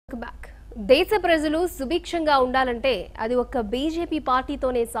Back దేశ ప్రజలు సుభిక్షంగా ఉండాలంటే అది ఒక్క బీజేపీ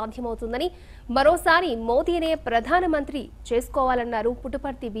పార్టీతోనే సాధ్యమవుతుందని మరోసారి మోదీనే ప్రధానమంత్రి చేసుకోవాలన్నారు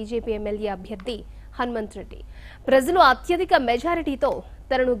పుట్టపర్తి బీజేపీ ఎమ్మెల్యే అభ్యర్థి హనుమంత్ రెడ్డి. ప్రజలు అత్యధిక మెజారిటీతో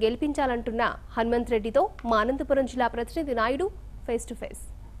తనను గెలిపించాలంటున్న హనుమంత్ రెడ్డితో మా అనంతపురం జిల్లా ప్రతినిధి Naidu face to face.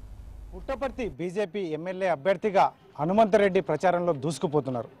 Puttaparthi BJP MLA అభ్యర్థిగా హనుమంత్ రెడ్డి ప్రచారంలో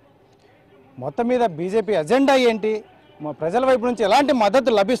దూసుకుపోతున్నారు. మొత్తం మీద బీజేపీ అజెండా ఏంటి, ప్రజల వైపు నుంచి ఎలాంటి మద్దతు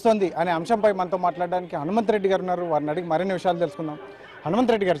లభిస్తుంది అనే అంశంపై మనతో మాట్లాడడానికి హనుమంత్ రెడ్డి గారు ఉన్నారు. వారిని అడిగి మరిన్ని విషయాలు తెలుసుకుందాం.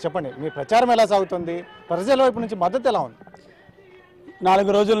 హనుమంత్ రెడ్డి గారు చెప్పండి, మీ ప్రచారం ఎలా సాగుతుంది, ప్రజల వైపు నుంచి మద్దతు ఎలా ఉంది?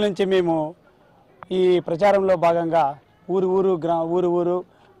 4 రోజుల నుంచి మేము ఈ ప్రచారంలో భాగంగా ఊరు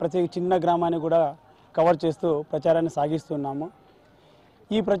ప్రతి చిన్న గ్రామాన్ని కూడా కవర్ చేస్తూ ప్రచారాన్ని సాగిస్తున్నాము.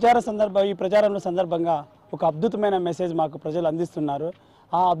 ఈ ప్రచారంలో సందర్భంగా ఒక అద్భుతమైన మెసేజ్ మాకు ప్రజలు అందిస్తున్నారు.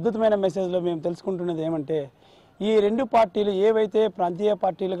 ఆ అద్భుతమైన మెసేజ్లో మేము తెలుసుకుంటున్నది ఏమంటే, ఈ 2 పార్టీలు ఏవైతే ప్రాంతీయ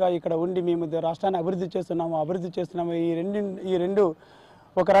పార్టీలుగా ఇక్కడ ఉండి మేము రాష్ట్రాన్ని అభివృద్ధి చేస్తున్నామో ఈ రెండు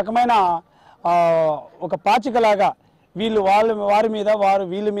ఒక రకమైన ఒక పాచికలాగా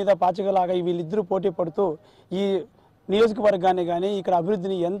వీళ్ళ మీద పాచికలాగా వీళ్ళిద్దరూ పోటీ పడుతూ ఈ నియోజకవర్గాన్ని కానీ ఇక్కడ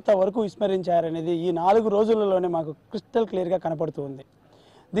అభివృద్ధిని ఎంతవరకు విస్మరించారనేది ఈ 4 రోజులలోనే మాకు క్రిస్టల్ క్లియర్గా కనపడుతుంది.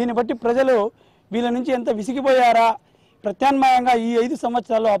 దీన్ని బట్టి ప్రజలు వీళ్ళ నుంచి ఎంత విసిగిపోయారా, ప్రత్యామ్నాయంగా ఈ 5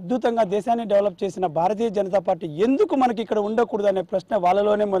 సంవత్సరాల్లో అద్భుతంగా దేశాన్ని డెవలప్ చేసిన భారతీయ జనతా పార్టీ ఎందుకు మనకి ఇక్కడ ఉండకూడదు అనే ప్రశ్న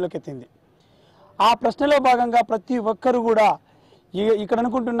వాళ్ళలోనే మొదలుకెత్తింది. ఆ ప్రశ్నలో భాగంగా ప్రతి ఒక్కరు కూడా ఇక్కడ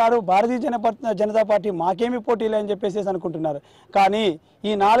అనుకుంటున్నారు, భారతీయ జనతా పార్టీ మాకేమి పోటీలే అని చెప్పేసి అనుకుంటున్నారు. కానీ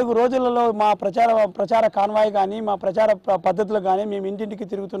ఈ 4 రోజులలో మా ప్రచార కాన్వాయ్ కానీ మా ప్రచార పద్ధతులు కానీ మేము ఇంటింటికి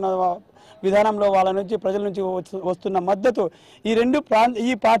తిరుగుతున్న విధానంలో వాళ్ళ నుంచి ప్రజల నుంచి వస్తున్న మద్దతు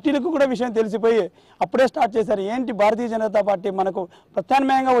ఈ పార్టీలకు కూడా విషయం తెలిసిపోయి అప్పుడే స్టార్ట్ చేశారు. ఏంటి భారతీయ జనతా పార్టీ మనకు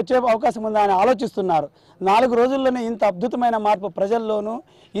ప్రత్యామ్నాయంగా వచ్చే అవకాశం ఉందా అని ఆలోచిస్తున్నారు. 4 రోజుల్లోనే ఇంత అద్భుతమైన మార్పు ప్రజల్లోనూ,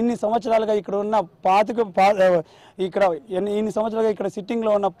 ఇన్ని సంవత్సరాలుగా ఇక్కడ ఉన్న ఇన్ని సంవత్సరాలుగా ఇక్కడ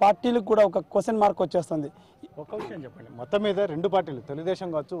సిట్టింగ్లో ఉన్న పార్టీలకు కూడా ఒక క్వశ్చన్ మార్క్ వచ్చేస్తుంది. ఒక విషయం చెప్పండి, మొత్తం మీద 2 పార్టీలు తెలుగుదేశం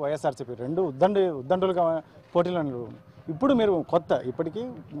కావచ్చు, వైఎస్ఆర్సీపీ 2 ఉద్దండులుగా పోటీలు. ఇప్పుడు మీరు ఇప్పటికీ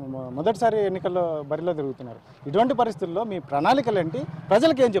మొదటిసారి ఎన్నికల్లో బరిలో తిరుగుతున్నారు. ఇటువంటి పరిస్థితుల్లో మీ ప్రణాళికలు ఏంటి,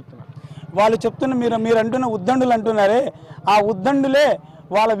 ప్రజలకు ఏం చెప్తున్నారు? వాళ్ళు చెప్తున్న మీరు అంటున్న ఉద్దండులు అంటున్నారే, ఆ ఉద్దండులే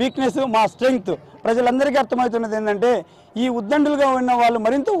వాళ్ళ వీక్నెస్, మా స్ట్రెంగ్త్ ప్రజలందరికీ అర్థమవుతున్నది ఏంటంటే, ఈ ఉద్దండులుగా ఉన్న వాళ్ళు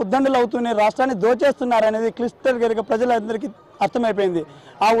మరింత ఉద్దండులు అవుతూనే రాష్ట్రాన్ని దోచేస్తున్నారనేది క్లిస్టర్ క్లియర్గా ప్రజలందరికీ అర్థమైపోయింది.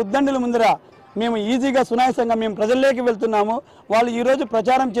 ఆ ఉద్దండుల ముందర మేము ఈజీగా సునాయాసంగా మేము ప్రజల్లోకి వెళ్తున్నాము. వాళ్ళు ఈరోజు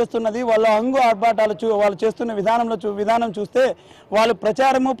ప్రచారం చేస్తున్నది వాళ్ళ ఆర్భాటాలు వాళ్ళు చేస్తున్న విధానం చూస్తే వాళ్ళు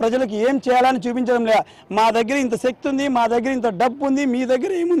ప్రజలకు ఏం చేయాలని చూపించడం లే. మా దగ్గర ఇంత శక్తి ఉంది, మా దగ్గర ఇంత డబ్బు ఉంది, మీ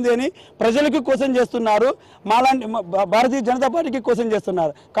దగ్గర ఏముంది అని ప్రజలకు క్వశ్చన్ చేస్తున్నారు. మాలాంటి భారతీయ జనతా పార్టీకి క్వశ్చన్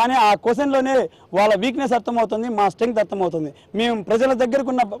చేస్తున్నారు. కానీ ఆ క్వశ్చన్లోనే వాళ్ళ వీక్నెస్ అర్థమవుతుంది, మా స్ట్రెంగ్త్ అర్థమవుతుంది. మేము ప్రజల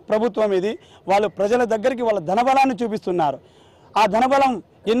దగ్గరకు ఉన్న ప్రభుత్వం ఇది. వాళ్ళు ప్రజల దగ్గరికి వాళ్ళ ధనబలాన్ని చూపిస్తున్నారు. ఆ ధనబలం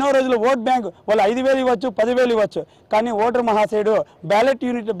ఎన్నో రోజులు ఓట్ బ్యాంక్ వాళ్ళు 5,000 ఇవ్వచ్చు, 10,000 ఇవ్వచ్చు. కానీ ఓటర్ మహాశయుడు బ్యాలెట్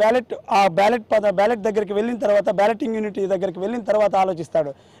దగ్గరికి వెళ్ళిన తర్వాత, బ్యాలెటింగ్ యూనిట్ దగ్గరికి వెళ్ళిన తర్వాత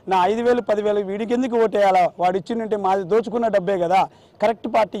ఆలోచిస్తాడు, నా 5,000 10,000 వీడికి ఎందుకు ఓటేయాలా, వాడు ఇచ్చినంటే మాది దోచుకున్న డబ్బే కదా, కరెక్ట్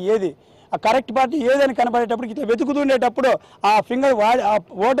పార్టీ ఏది, ఆ కరెక్ట్ పార్టీ ఏదని కనపడేటప్పుడు ఇట్లా వెతుకుతుండేటప్పుడు ఆ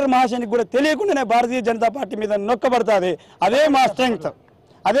ఓటర్ మహాశయునికి కూడా తెలియకుండానే భారతీయ జనతా పార్టీ మీద నొక్కబడుతుంది. అదే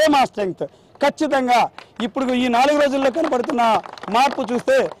మా స్ట్రెంగ్త్. ఖచ్చితంగా ఇప్పుడు ఈ 4 రోజుల్లో కనపడుతున్న మార్పు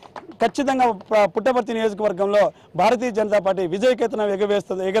చూస్తే ఖచ్చితంగా పుట్టపర్తి నియోజకవర్గంలో భారతీయ జనతా పార్టీ విజయకేతనం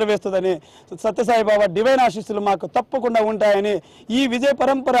ఎగరవేస్తుందని, సత్యసాయి బాబా డివైన్ ఆశీస్సులు మాకు తప్పకుండా ఉంటాయని, ఈ విజయ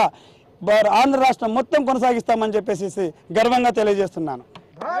పరంపర ఆంధ్ర రాష్ట్రం మొత్తం కొనసాగిస్తామని చెప్పేసి గర్వంగా తెలియజేస్తున్నాను.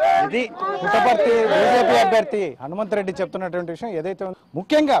 ఇది పుట్టపర్తి బీజేపీ అభ్యర్థి హనుమంత్ రెడ్డి చెప్తున్నటువంటి విషయం. ఏదైతే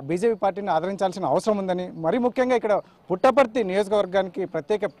ముఖ్యంగా బీజేపీ పార్టీని ఆదరించాల్సిన అవసరం ఉందని, మరి ముఖ్యంగా ఇక్కడ పుట్టపర్తి నియోజకవర్గానికి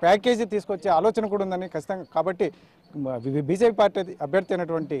ప్రత్యేక ప్యాకేజీ తీసుకొచ్చే ఆలోచన కూడా ఉందని ఖచ్చితంగా. కాబట్టి బీజేపీ పార్టీ అభ్యర్థి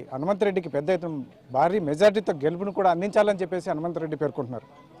అయినటువంటి హనుమంత్ రెడ్డికి పెద్ద ఎత్తున భారీ మెజార్టీతో గెలుపును కూడా అందించాలని చెప్పేసి హనుమంత్ రెడ్డి పేర్కొంటున్నారు.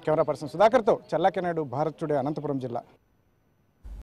 Camera person సుధాకర్తో చెల్లాకెనాయుడు, Bharat today, Anantapuram జిల్లా.